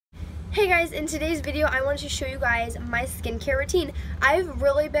Hey guys, in today's video I wanted to show you guys my skincare routine. I've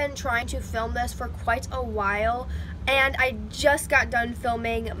really been trying to film this for quite a while, and I just got done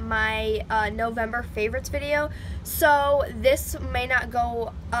filming my November favorites video, so this may not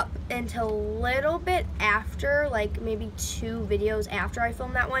go up until a little bit after, like maybe 2 videos after I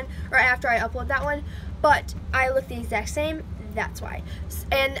film that one, or after I upload that one, but I look the exact same. That's why.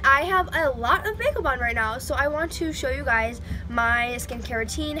 And I have a lot of makeup on right now, so I want to show you guys my skincare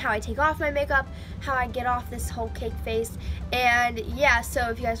routine, how I take off my makeup, how I get off this whole cake face, and yeah, so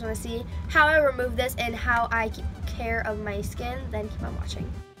if you guys want to see how I remove this and how I keep care of my skin, then keep on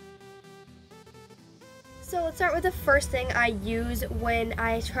watching. So let's start with the first thing I use when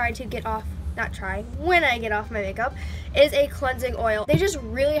I try to get off when I get off my makeup is a cleansing oil. They just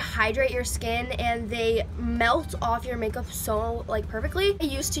really hydrate your skin and they melt off your makeup so perfectly. I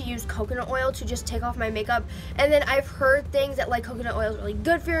used to use coconut oil to just take off my makeup, and then I've heard things that coconut oil is really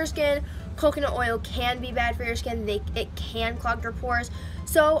good for your skin. Coconut oil can be bad for your skin. It can clog your pores.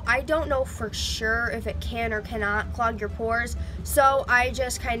 So I don't know for sure if it can or cannot clog your pores. So I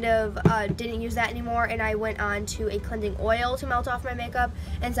just kind of didn't use that anymore, and I went on to a cleansing oil to melt off my makeup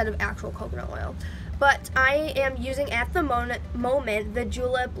instead of actual coconut oil. But I am using at the moment the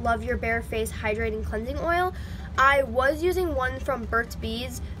Julep Love Your Bare Face Hydrating Cleansing Oil. I was using one from Burts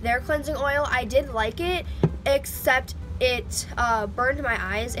Bees, their cleansing oil. I did like it, except it burned my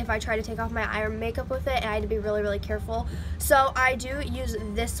eyes if I tried to take off my eye makeup with it, and I had to be really careful. So I do use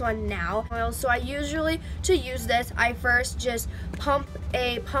this one now. So I usually, to use this, I first just pump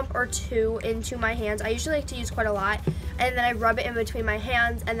a pump or two into my hands. I usually like to use quite a lot, and then I rub it in between my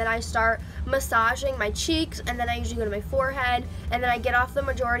hands, and then I start massaging my cheeks, and then I usually go to my forehead, and then I get off the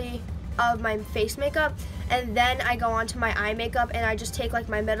majority of my face makeup, and then I go on to my eye makeup, and I just take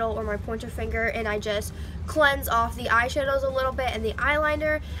my middle or my pointer finger and I just cleanse off the eyeshadows a little bit and the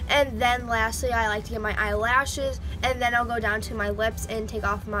eyeliner, and then lastly I like to get my eyelashes, and then I'll go down to my lips and take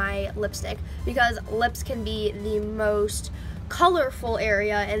off my lipstick, because lips can be the most colorful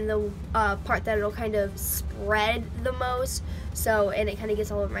area and the part that it'll kind of spread the most, and it kind of gets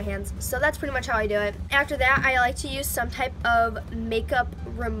all over my hands. So that's pretty much how I do it. After that, I like to use some type of makeup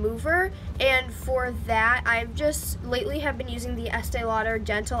remover, and for that I've just lately have been using the Estee Lauder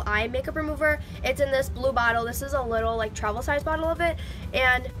Gentle Eye Makeup Remover. It's in this blue bottle. This is a little travel size bottle of it,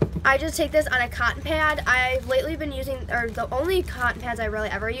 and I just take this on a cotton pad. I've lately been using, or the only cotton pads I really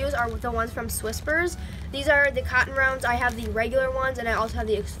ever use are the ones from Whispers. These are the cotton rounds. I have the regular ones, and I also have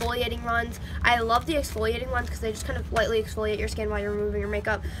the exfoliating ones. I love the exfoliating ones because they just kind of lightly exfoliate your skin while you're removing your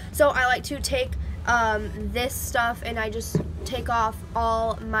makeup. So I like to take this stuff, and I just take off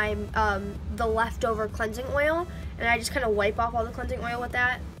all my the leftover cleansing oil, and I just kind of wipe off all the cleansing oil with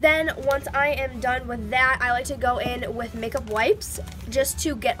that. Then once I am done with that, I like to go in with makeup wipes just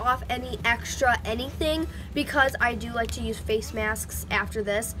to get off any extra anything, because I do like to use face masks after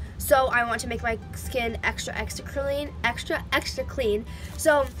this. So I want to make my skin extra clean.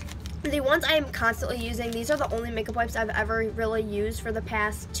 So the ones I am constantly using, these are the only makeup wipes I've ever really used for the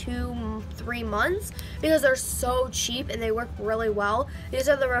past 2-3 months, because they're so cheap and they work really well. These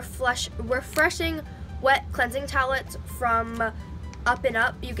are the refreshing wet cleansing towelettes from Up and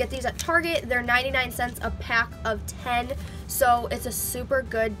Up. You get these at Target. They're 99 cents a pack of 10, so it's a super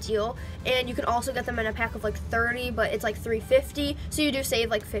good deal. And you can also get them in a pack of 30, but it's $3.50, so you do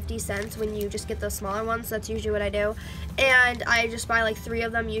save 50 cents when you just get the smaller ones. So that's usually what I do, and I just buy 3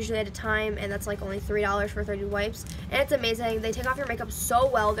 of them usually at a time, and that's only $3 for 30 wipes, and it's amazing. They take off your makeup so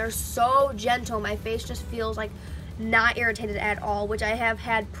well. They're so gentle. My face just feels not irritated at all, which I have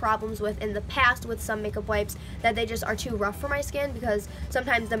had problems with in the past with some makeup wipes, that they just are too rough for my skin, because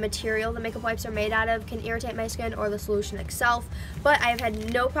sometimes the material the makeup wipes are made out of can irritate my skin, or the solution itself. But I've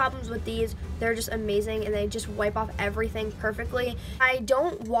had no problems with these. They're just amazing, and they just wipe off everything perfectly. I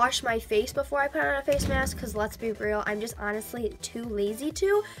don't wash my face before I put on a face mask, because let's be real, I'm just honestly too lazy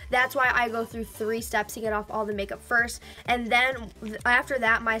to. That's why I go through 3 steps to get off all the makeup first, and then after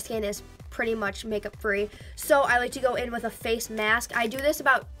that my skin is pretty much makeup free. So I like to go in with a face mask. I do this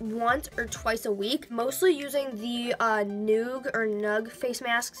about once or twice a week, mostly using the Nugg face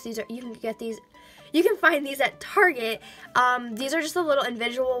masks. You can get these, you can find these at Target. These are just the little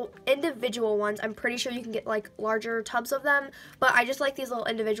individual ones. I'm pretty sure you can get larger tubs of them, but I just like these little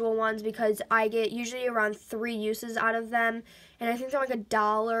individual ones because I get usually around 3 uses out of them, and I think they're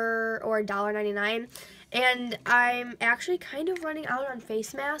 $1 or $1.99. And I'm actually kind of running out on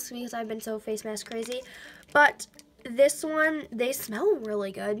face masks because I've been so face mask crazy. But this one, they smell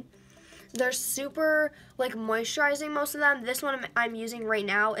really good. They're super like moisturizing most of them. This one I'm using right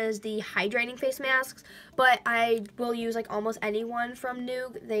now is the hydrating face masks, but I will use like almost any one from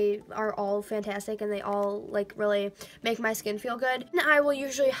Nugg. They are all fantastic and they all like really make my skin feel good. And I will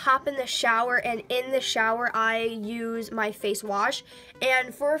usually hop in the shower, and in the shower I use my face wash.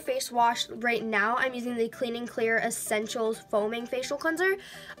 And for a face wash right now I'm using the Clean and Clear Essentials Foaming Facial Cleanser.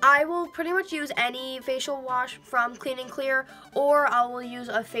 I will pretty much use any facial wash from Clean and Clear, or I will use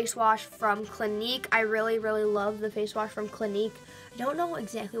a face wash from Clinique. I really love the face wash from Clinique. I don't know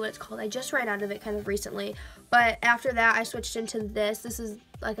exactly what it's called. I just ran out of it kind of recently. But after that, I switched into this. This is,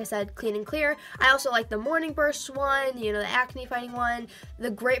 like I said, Clean and Clear. I also like the Morning Burst one, you know, the acne fighting one. The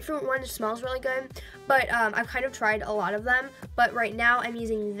grapefruit one smells really good. But I've kind of tried a lot of them. But right now, I'm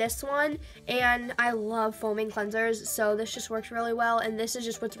using this one. And I love foaming cleansers. So this just works really well. And this is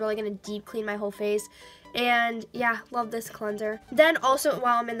just what's really going to deep clean my whole face. And yeah, love this cleanser. Then also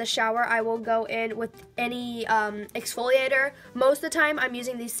while I'm in the shower, I will go in with any exfoliator. Most of the time I'm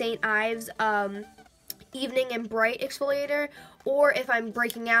using the St.ives Evening and Bright exfoliator, or if I'm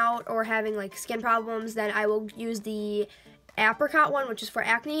breaking out or having like skin problems, then I will use the apricot one, which is for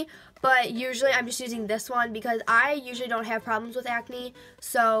acne. But usually I'm just using this one because I usually don't have problems with acne,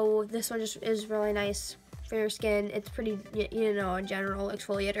 so this one just is really nice for your skin. It's pretty, you know, a general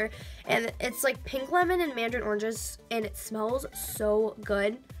exfoliator, and it's like pink lemon and mandarin oranges, and it smells so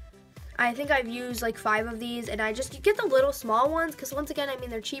good. I think I've used like 5 of these, and you get the little small ones because once again, I mean,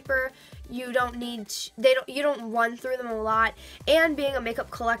 they're cheaper. You don't need, you don't run through them a lot. And being a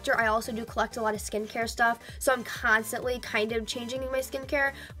makeup collector, I also do collect a lot of skincare stuff, so I'm constantly kind of changing my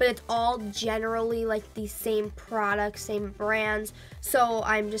skincare, but it's all generally like the same products, same brands. So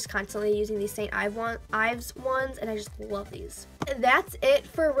I'm just constantly using these St.ives ones, and I just love these. That's it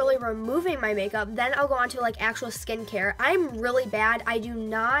for really removing my makeup. Then I'll go on to like actual skincare. I'm really bad.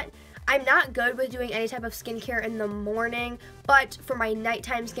 I'm not good with doing any type of skincare in the morning, but for my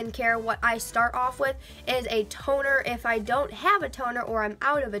nighttime skincare, what I start off with is a toner. If I don't have a toner or I'm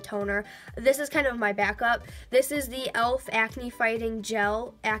out of a toner, this is kind of my backup. This is the e.l.f. Acne Fighting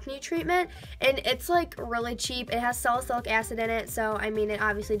Gel Acne Treatment, and it's like really cheap. It has salicylic acid in it, so I mean, it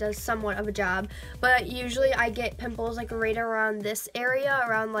obviously does somewhat of a job, but usually I get pimples like right around this area,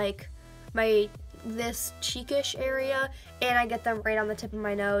 around like this cheekish area, and I get them right on the tip of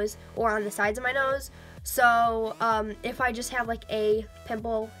my nose or on the sides of my nose. So if I just have like a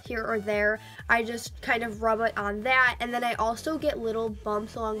pimple here or there, I just kind of rub it on that. And then I also get little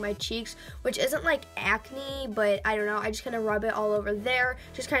bumps along my cheeks, which isn't like acne, but I don't know, I just kind of rub it all over there,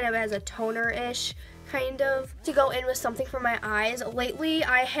 just kind of as a toner-ish kind of. To go in with something for my eyes, lately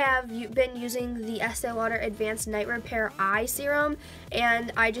I have been using the Estee Lauder Advanced Night Repair Eye Serum,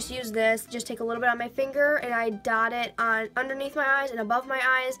 and I just use this, just take a little bit on my finger and I dot it on underneath my eyes and above my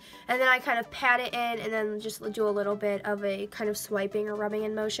eyes, and then I kind of pat it in and then just do a little bit of a kind of swiping or rubbing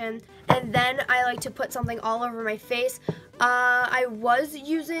in motion. And then I like to put something all over my face. I was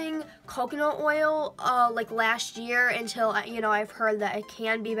using coconut oil like last year until, you know, I've heard that it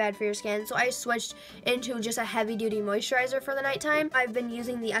can be bad for your skin, so I switched into just a heavy-duty moisturizer for the nighttime. I've been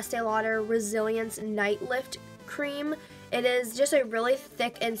using the Estee Lauder Resilience Night Lift Cream. It is just a really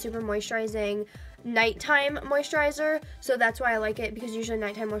thick and super moisturizing nighttime moisturizer, so that's why I like it, because usually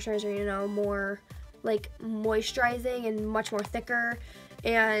nighttime moisturizer, you know, more like moisturizing and much more thicker,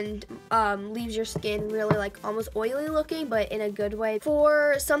 and leaves your skin really like almost oily looking, but in a good way.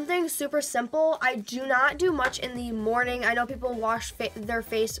 For something super simple, I do not do much in the morning. I know people wash their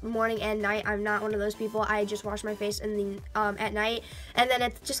face morning and night. I'm not one of those people. I just wash my face in the at night, and then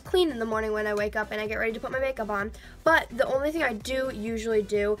it's just clean in the morning when I wake up and I get ready to put my makeup on. But the only thing I do usually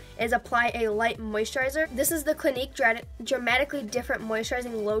do is apply a light moisturizer. This is the Clinique Dramatically Different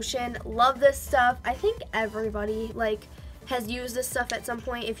Moisturizing Lotion. Love this stuff. I think everybody like has used this stuff at some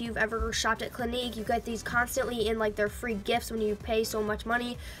point. If you've ever shopped at Clinique, you get these constantly in like their free gifts when you pay so much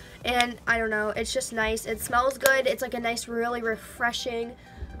money, and I don't know, it's just nice. It smells good. It's like a nice, really refreshing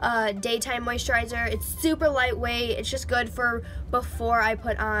daytime moisturizer. It's super lightweight. It's just good for before I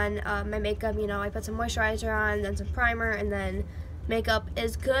put on my makeup. You know, I put some moisturizer on, then some primer, and then makeup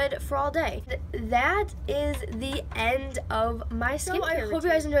is good for all day. That is the end of my skincare routine. I hope you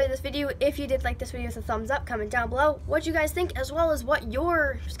guys enjoyed this video. If you did like this video with a thumbs up, comment down below what you guys think, as well as what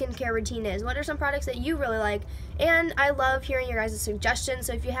your skincare routine is. What are some products that you really like? And I love hearing your guys' suggestions,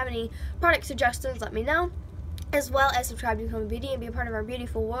 so if you have any product suggestions, let me know, as well as subscribe to Become a Beauty and be a part of our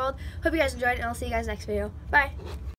beautiful world. Hope you guys enjoyed, and I'll see you guys next video. Bye!